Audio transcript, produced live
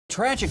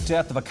Tragic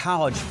death of a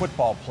college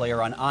football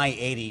player on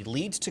I-80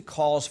 leads to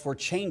calls for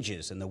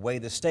changes in the way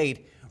the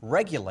state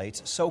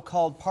regulates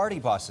so-called party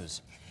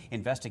buses.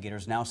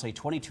 Investigators now say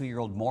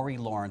 22-year-old Maury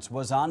Lawrence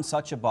was on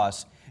such a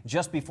bus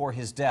just before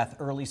his death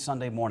early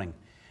Sunday morning.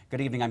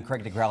 Good evening, I'm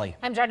Craig DeGrelli.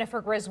 I'm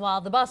Jennifer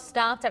Griswold. The bus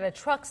stopped at a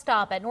truck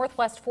stop at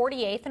Northwest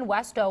 48th and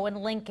West O in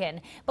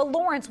Lincoln, but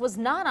Lawrence was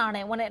not on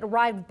it when it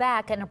arrived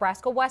back at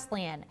Nebraska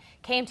Wesleyan.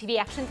 KMTV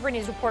Action 3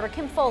 News reporter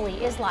Kim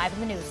Foley is live in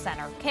the news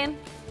center. Kim?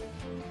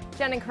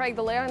 Jen and Craig,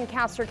 the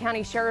Lancaster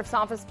County Sheriff's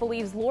Office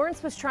believes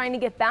Lawrence was trying to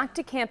get back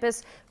to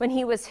campus when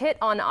he was hit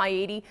on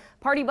I-80.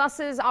 Party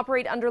buses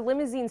operate under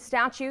limousine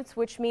statutes,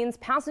 which means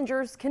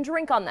passengers can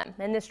drink on them.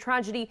 And this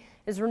tragedy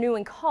is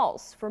renewing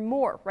calls for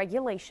more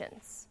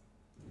regulations.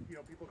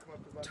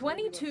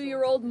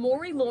 22-year-old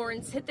Maury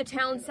Lawrence hit the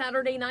town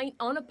Saturday night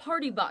on a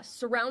party bus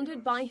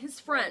surrounded by his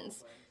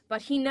friends,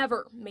 but he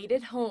never made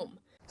it home.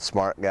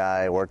 Smart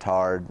guy, worked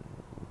hard,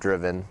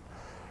 driven,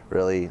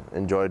 really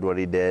enjoyed what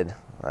he did.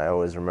 I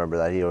always remember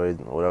that. He would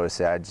always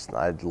say,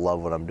 I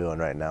love what I'm doing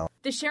right now.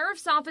 The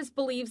sheriff's office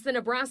believes the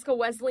Nebraska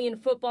Wesleyan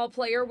football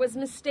player was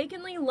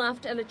mistakenly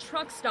left at a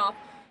truck stop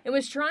and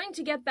was trying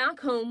to get back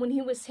home when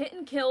he was hit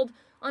and killed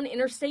on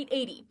Interstate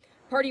 80.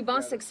 Party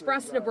Bus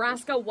Express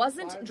Nebraska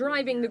wasn't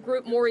driving the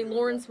group Maury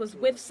Lawrence was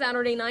with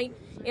Saturday night,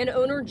 and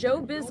owner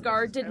Joe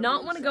Bisgard did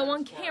not want to go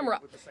on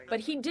camera, but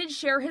he did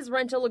share his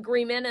rental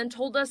agreement and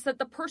told us that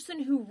the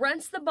person who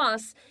rents the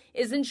bus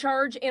is in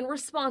charge and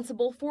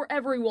responsible for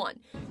everyone.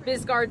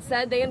 Bisgard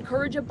said they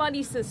encourage a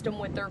buddy system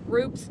with their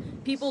groups.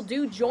 People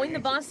do join the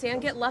bus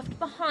and get left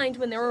behind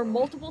when there are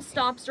multiple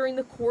stops during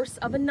the course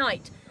of a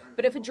night.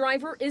 But if a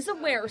driver is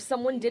aware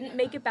someone didn't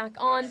make it back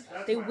on,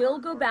 they will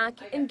go back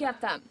and get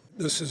them.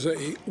 This is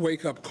a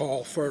wake-up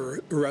call for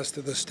the rest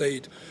of the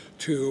state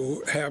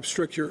to have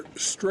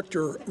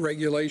stricter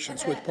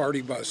regulations with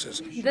party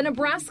buses. The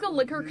Nebraska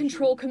Liquor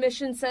Control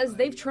Commission says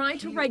they've tried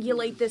to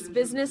regulate this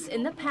business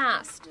in the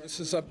past. This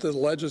is up to the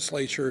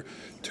legislature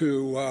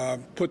to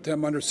put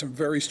them under some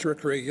very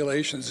strict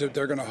regulations if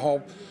they're going to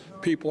haul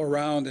people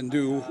around and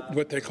do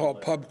what they call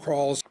pub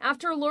crawls.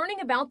 After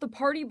learning about the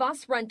party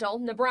bus rental,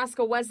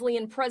 Nebraska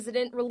Wesleyan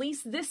president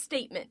released this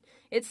statement.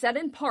 It said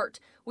in part,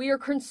 "We are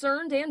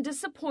concerned and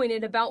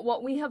disappointed about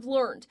what we have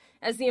learned.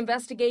 As the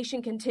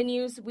investigation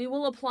continues, we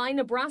will apply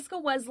Nebraska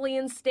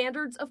Wesleyan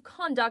standards of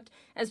conduct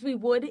as we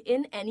would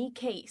in any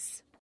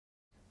case."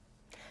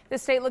 The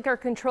State Liquor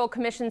Control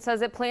Commission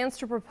says it plans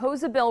to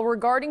propose a bill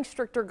regarding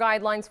stricter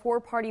guidelines for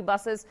party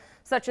buses,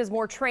 such as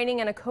more training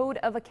and a code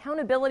of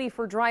accountability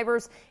for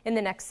drivers in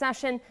the next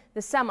session.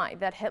 The semi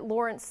that hit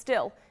Lawrence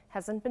still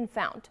hasn't been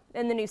found.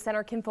 In the news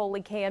center, Kim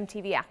Foley,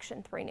 KMTV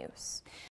Action 3 News.